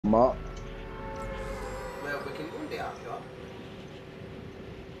map. Well, we can go in the app, yeah.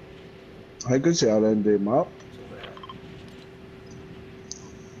 I think it's the R&D map. It's over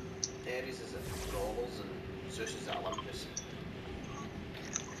there. Aries is at Brawlers and Zeus is at Olympus.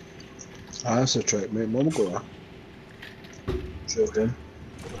 Ah, that's a trick, mate. Mum go there. Joking.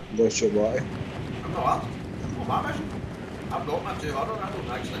 Unless you're right. I'm not up. Oh, my mission. I've got my 200. I don't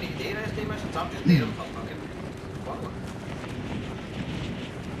actually need day rest day missions. I'm just there for fucking fun.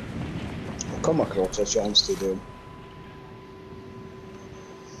 I'll come across a chance to do them.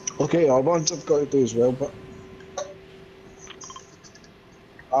 Okay, our ones I've got to do as well, but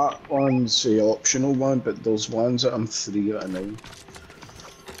that one's the optional one, but there's ones that I'm 3 out of 9.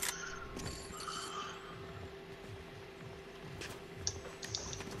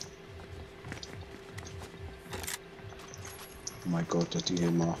 Oh my god, did you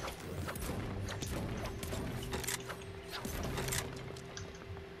hear my...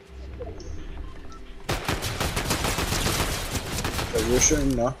 Are you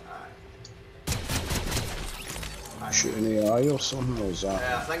shooting now? Shooting AI or something, or is that?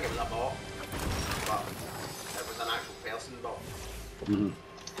 I think it was a bot, but it was an actual person bot. Mm-hmm.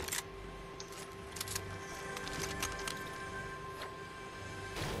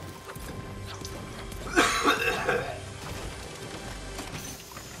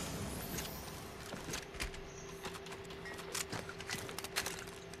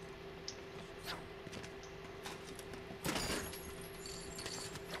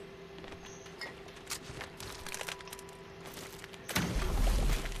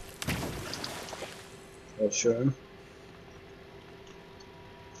 I'll shoot him.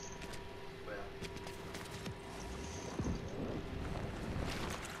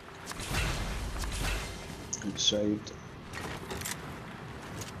 Inside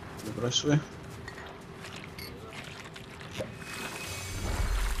the braceway.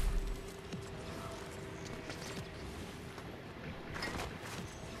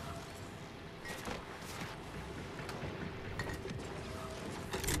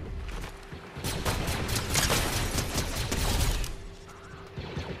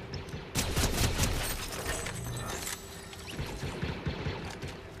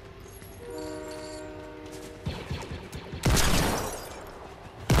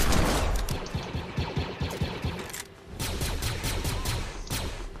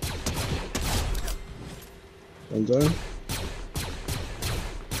 One down.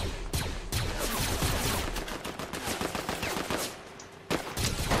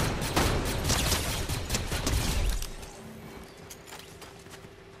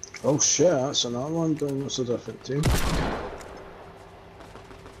 Oh shit, that's another one doing what's a different team.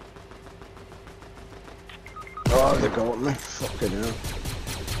 Oh, they got me. Fucking hell.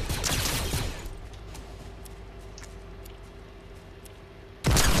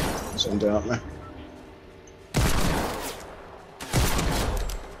 Somebody at me.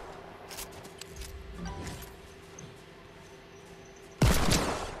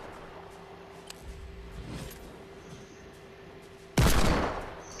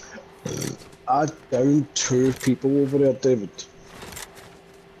 I downed 2 people over there, David.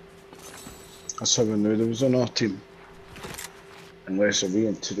 That's how I knew there was on our team. Unless we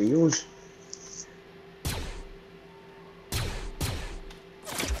in trios.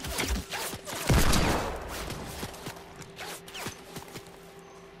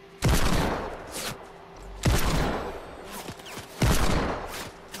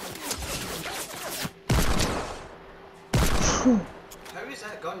 How is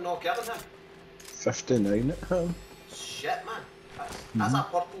that gun not killing him? 59 at him. Shit, man. That's a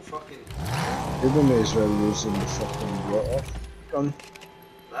purple fucking... Even may as well using the fucking water gun.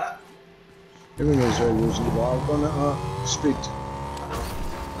 That? Even may as well using the water gun at that speed.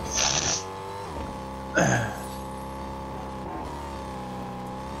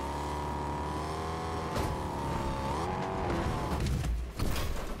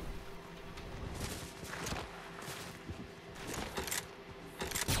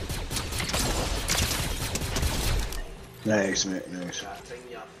 Nice, mate, nice.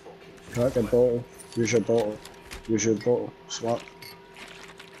 Crack a bottle. Use your bottle. Use your bottle. Swap.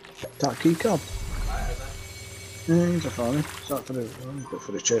 That key card. Yeah, he's a fanny. Is that for the, go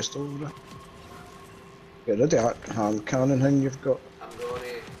for the chest over there? Get rid of that hand cannon thing you've got. I'm going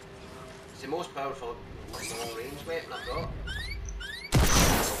to... It's the most powerful long range weapon I've got.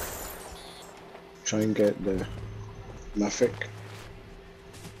 Try and get the mythic.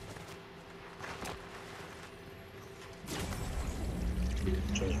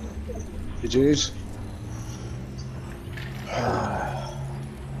 GG's.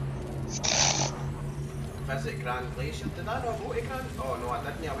 Visit Grand place. Did I not go to Cran? Oh no, I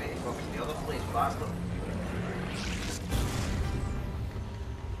didn't. I went to fucking the other place, bastard.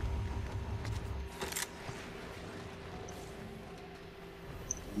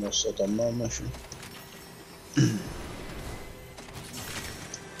 Must have done my mission.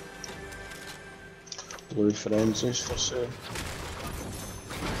 Blue frenzies for sale.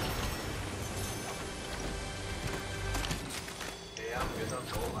 Yeah, I'm good. I'm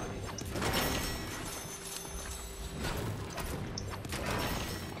full, man.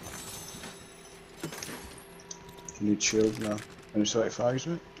 You need shield now. Any 35s,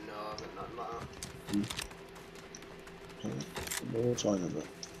 mate? No, I've got nothing like that. What are we talking about?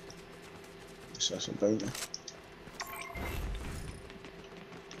 That's a bounty.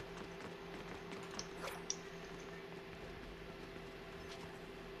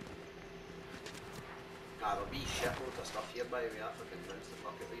 Nah, there'll be shitloads of stuff here by the way. I fucking rinse the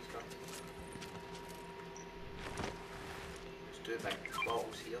fuck at these guns. There's 2 big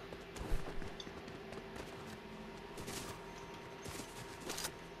bottles here.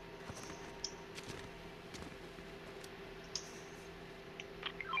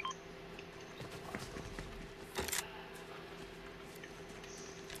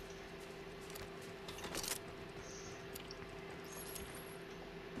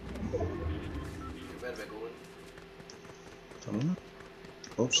 Where are we going? Don't know.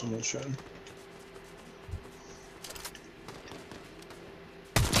 Oh, someone's shooting.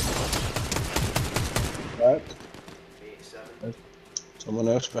 Right. 87. Someone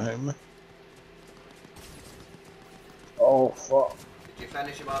else behind me. Oh, fuck. Did you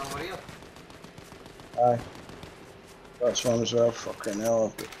finish your man over here? Aye. That's one as well. Fucking hell,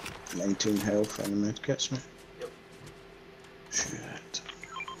 I've got 19 health and the medkits, mate. Yep. Shit.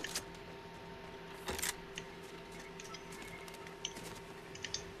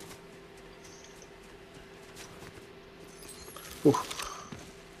 Oof.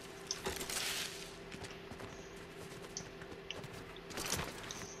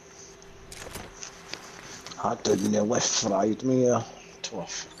 That dude nearly fried me there till I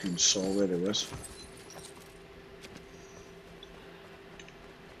fucking saw where he was.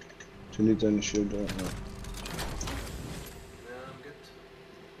 Do you need any shield right now? No, I'm good.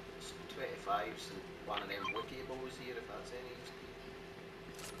 There's 25s and one of them wiki balls here if that's any use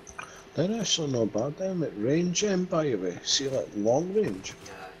to you. They're actually not bad them at range, by the way. See, like long range.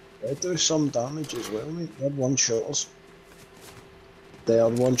 Yeah. They do some damage as well, mate. They're one-shotters. They are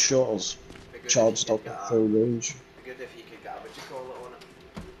one-shotters. Charged up at full range. Be good if you could get a what you call it on it.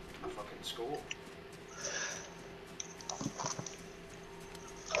 A fucking scope.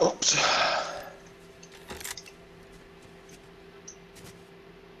 Oops.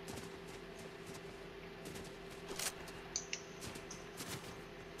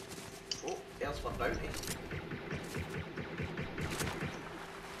 Oh, there's for bounty.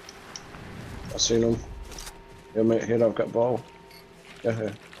 I seen him. Yeah, mate, here I've got a ball. Yeah,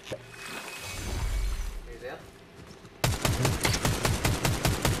 here. He's there.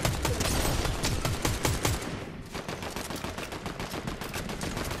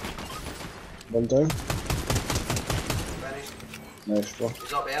 One down. Finished. Nice bro.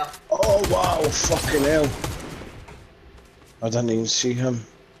 He's up there. Oh wow, fucking hell. I didn't even see him.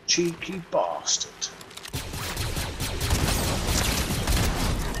 Cheeky bastard.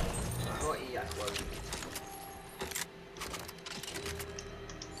 Not he, that's one.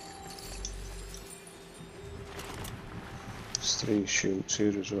 There's 3 shields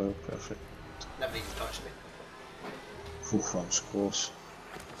here as well, perfect. Never even touched me. Oof, that was close.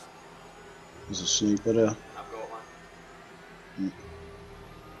 There's a sniper there. I've got one. Mm.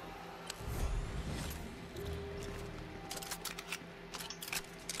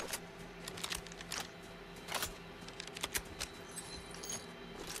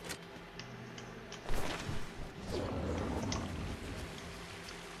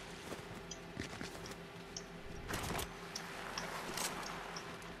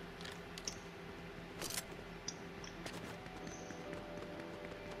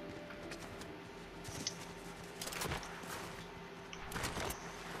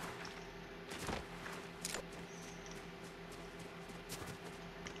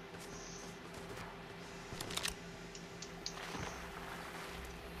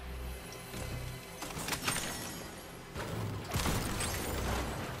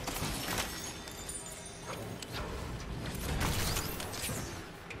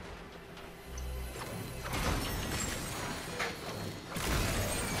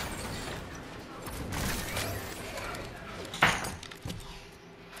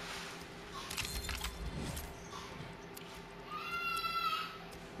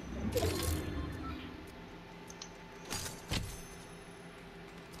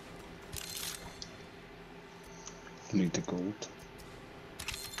 I need the gold.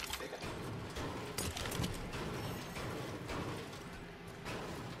 Take it.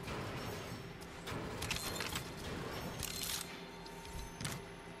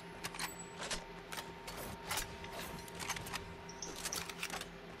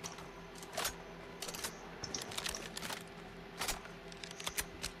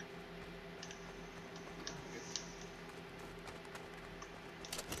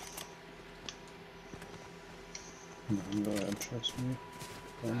 Nothing really interests me.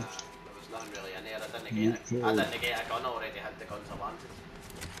 There was nothing really in there. I didn't get a gun. I already had the guns I wanted.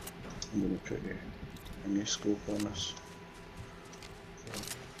 I'm gonna put a new scope on this.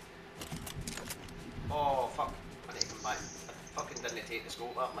 Oh fuck! I need to come back. I fucking didn't take the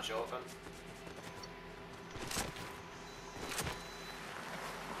scope out of my shotgun.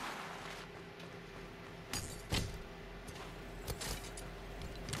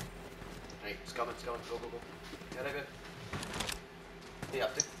 Right, it's coming, go, go, go. Yeah, right, good. What are you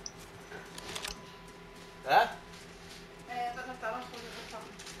up to? Huh?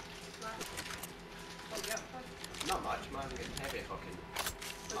 Not much, man. I'm getting heavy fucking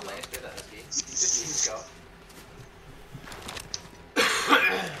molested at this game. Just use go.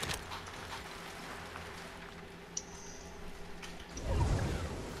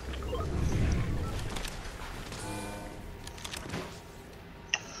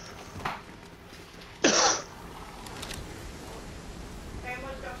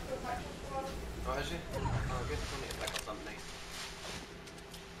 Oh, is he? Oh, good. I need to pick up something nice.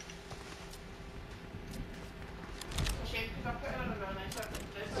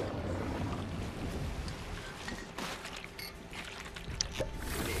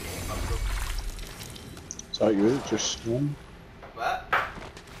 Is that you? Just scan? What?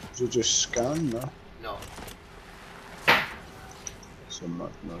 Is it just scan? No? No. So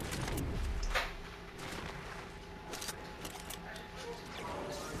not, no.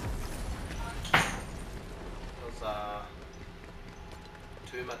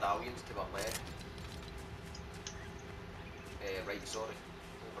 There's 2 medallions to our left. Right, sorry.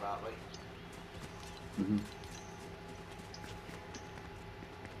 Over that way.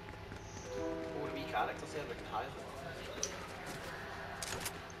 Oh, the wee characters there, we can hire them.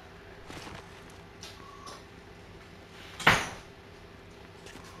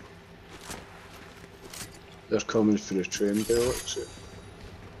 They're coming for the train there, looks it.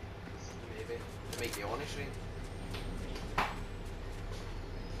 Maybe. They might be on a train.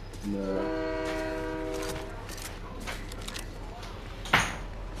 No.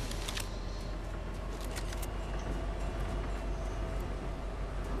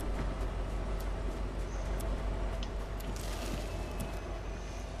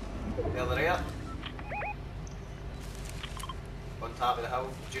 There they are. On top of the hill,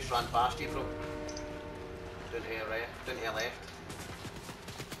 just ran past you, bro. Down to your right, down to your left.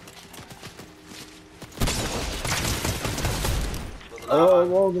 Oh,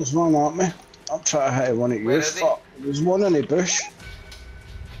 well, there's one at me. I'm trying to hit one at you. Where is he? Fuck. There's one in the bush.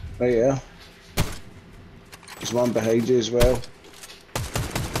 Right here. There's one behind you as well.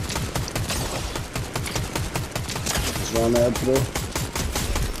 There's one there, bro.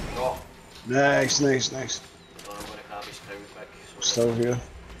 Oh. Nice, nice, nice. I'm going to grab his crown quick. Still here.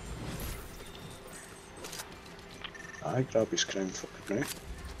 I grab his crown fucking right.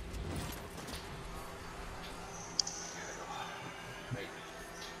 Right.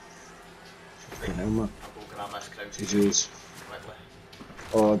 Fucking hell, man. I'll go grab this crown GG's. quickly.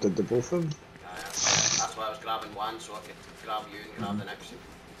 Oh, did they both of them? That's why I was grabbing one so I could grab you and grab the next one.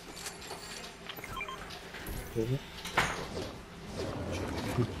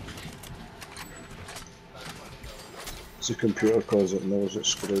 It's a computer because it knows it's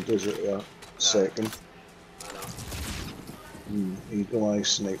screwed, is it? That second. I know. Eagle Eye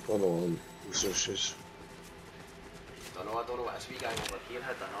Sniper or resources. I don't know what this wee guy over here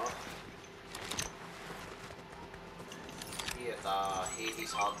had, I know. He had a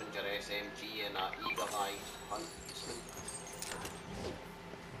Hades Harbinger SMG and a Eagle Eye Huntsman.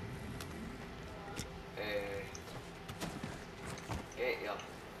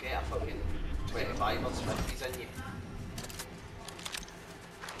 Get a fucking 25ers, 50s in you.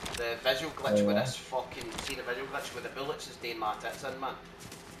 The visual glitch with this fucking, see the visual glitch with the bullets is doing my tits in, man.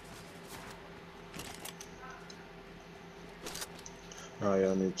 Oh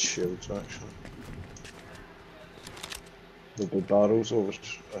yeah, I need shields actually. There'll be barrels over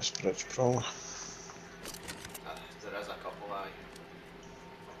this bridge probably. There is a couple, aye.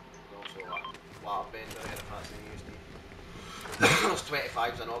 There's also a water bender here if that's any use to you. There's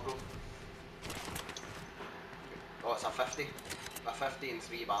 25s in all, bro. Oh, it's a 50. A 50 and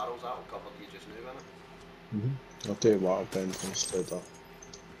 3 barrels, that'll cover you just now, innit? I'll take water bend instead of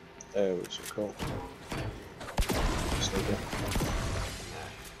what's it called? Cider.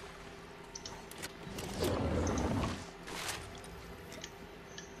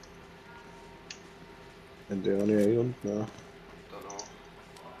 And the only iron? No. Don't know.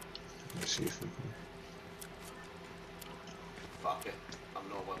 Let's see if we can. Fuck it. I'm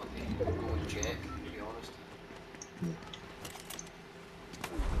not willing to go and check, to be honest. I'm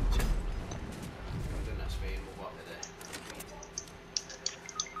doing this way and we'll work with it.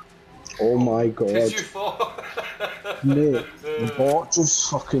 Oh my god. Did you fall? Mate, the bot just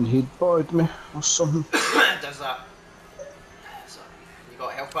fucking headbutted me or something. Does that? You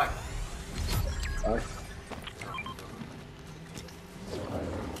got a health pack? Aye.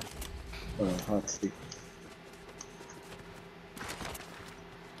 Actually.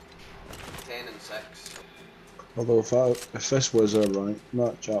 10 and 6. Although if this was a rank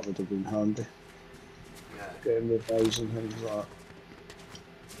match, that would have been handy. Yeah. Getting the 1,000 things like that.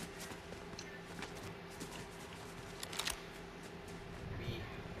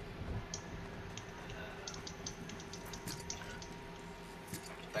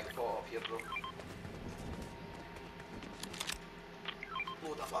 Big pot up here, bro.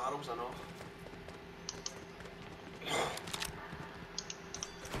 Load of barrels and all.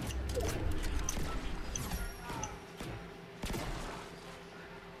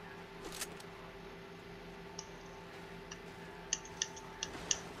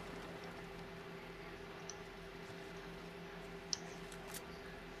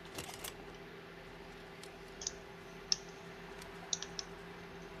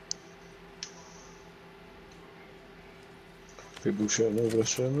 People shooting over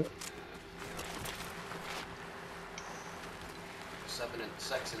us from it. 7 and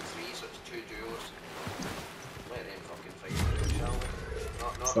 6 and 3, so it's 2 duos. Let them fucking fight it out, shall we?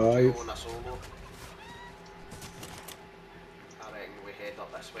 Not a 5. duo and a solo. I reckon we head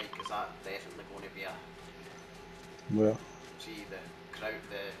up this way, because that's definitely going to be a... Well. See, the crowd,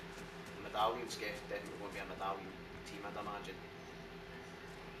 the medallion skiff, definitely going to be a medallion team, I'd imagine.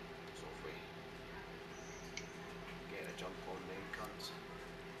 So if we get a jump on them cunts.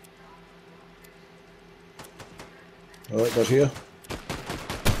 Alright, they're here.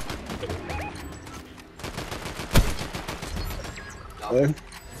 No,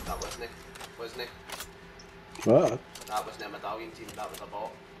 that wasn't it. Wasn't it? What? That wasn't a medallion team, that was a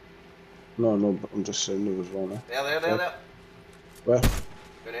bot. No, no, but I'm just saying there was one. There. Where?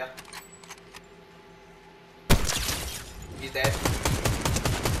 Go there. He's dead.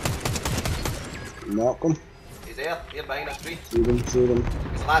 Mark him. He's there. Here behind us, tree. See them, see them.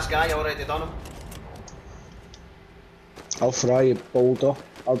 He's the last guy, I already done him. I'll fry a boulder.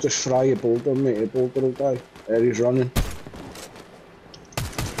 I'll just fry a boulder, mate. A boulder will die. There he's running.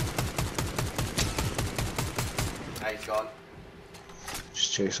 He's gone.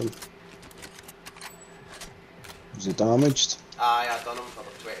 Just chase him. Is he damaged? Aye, I done him for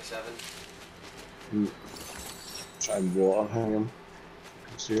the 27. Try and water hang him.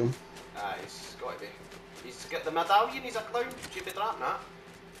 See him? Aye, he's got to be. He's got the medallion, he's a clown. Should be trapping that.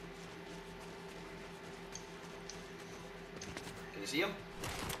 Can you see him?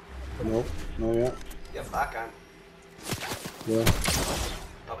 No, no yet. Yep, I can. Yeah.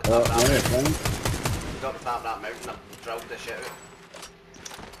 Up the top of that yeah, mountain. Up the top of that mountain, I drilled this shit out.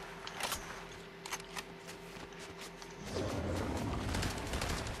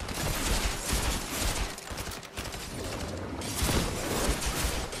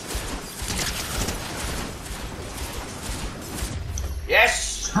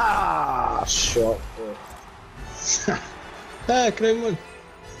 Yes! Ha! Shot. Ah, crown one.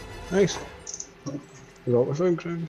 Nice. You got the phone, crown.